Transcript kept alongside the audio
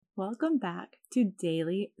Welcome back to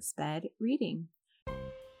Daily Sped Reading.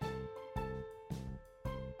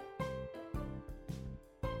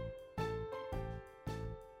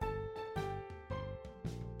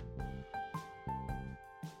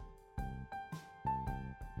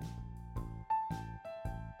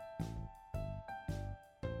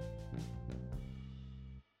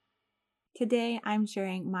 Today, I'm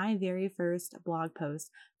sharing my very first blog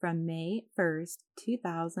post from May 1st,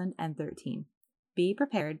 2013. Be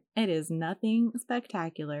prepared. It is nothing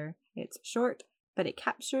spectacular. It's short, but it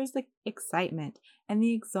captures the excitement and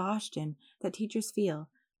the exhaustion that teachers feel.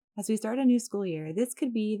 As we start a new school year, this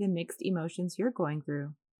could be the mixed emotions you're going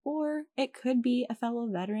through, or it could be a fellow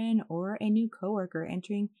veteran or a new coworker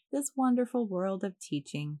entering this wonderful world of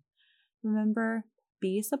teaching. Remember,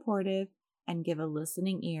 be supportive and give a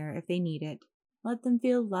listening ear if they need it. Let them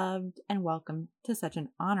feel loved and welcome to such an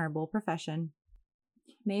honorable profession.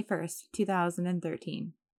 May 1st,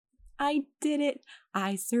 2013. I did it!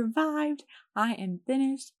 I survived! I am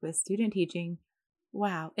finished with student teaching.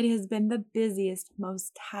 Wow, it has been the busiest,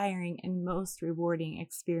 most tiring, and most rewarding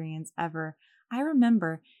experience ever. I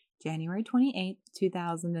remember January 28th,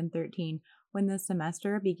 2013, when the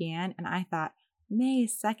semester began, and I thought, May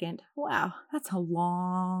 2nd, wow, that's a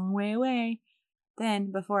long way away.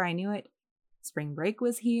 Then, before I knew it, spring break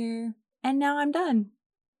was here, and now I'm done.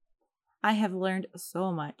 I have learned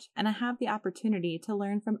so much, and I have the opportunity to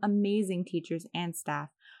learn from amazing teachers and staff.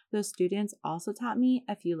 Those students also taught me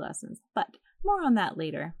a few lessons, but more on that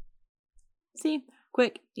later. See,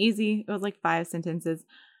 quick, easy, it was like 5 sentences,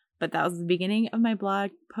 but that was the beginning of my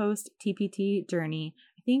blog post TPT journey.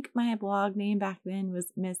 I think my blog name back then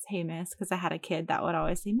was Miss Hey Miss, because I had a kid that would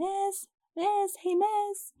always say, Miss, hey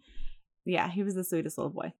Miss. Yeah, he was the sweetest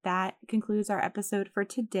little boy. That concludes our episode for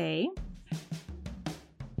today.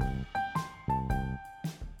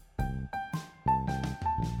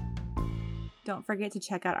 Don't forget to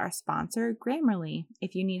check out our sponsor, Grammarly.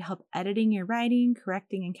 If you need help editing your writing,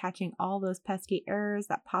 correcting and catching all those pesky errors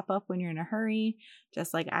that pop up when you're in a hurry,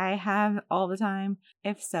 just like I have all the time,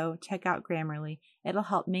 if so, check out Grammarly. It'll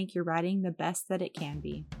help make your writing the best that it can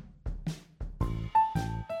be.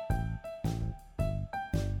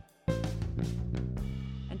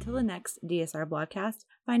 Until the next DSR blogcast,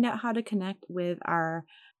 find out how to connect with our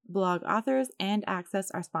blog authors and access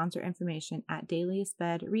our sponsor information at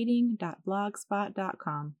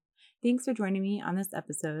dailyspedreading.blogspot.com. Thanks for joining me on this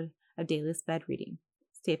episode of Daily Sped Reading.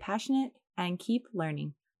 Stay passionate and keep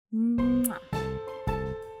learning. Mwah.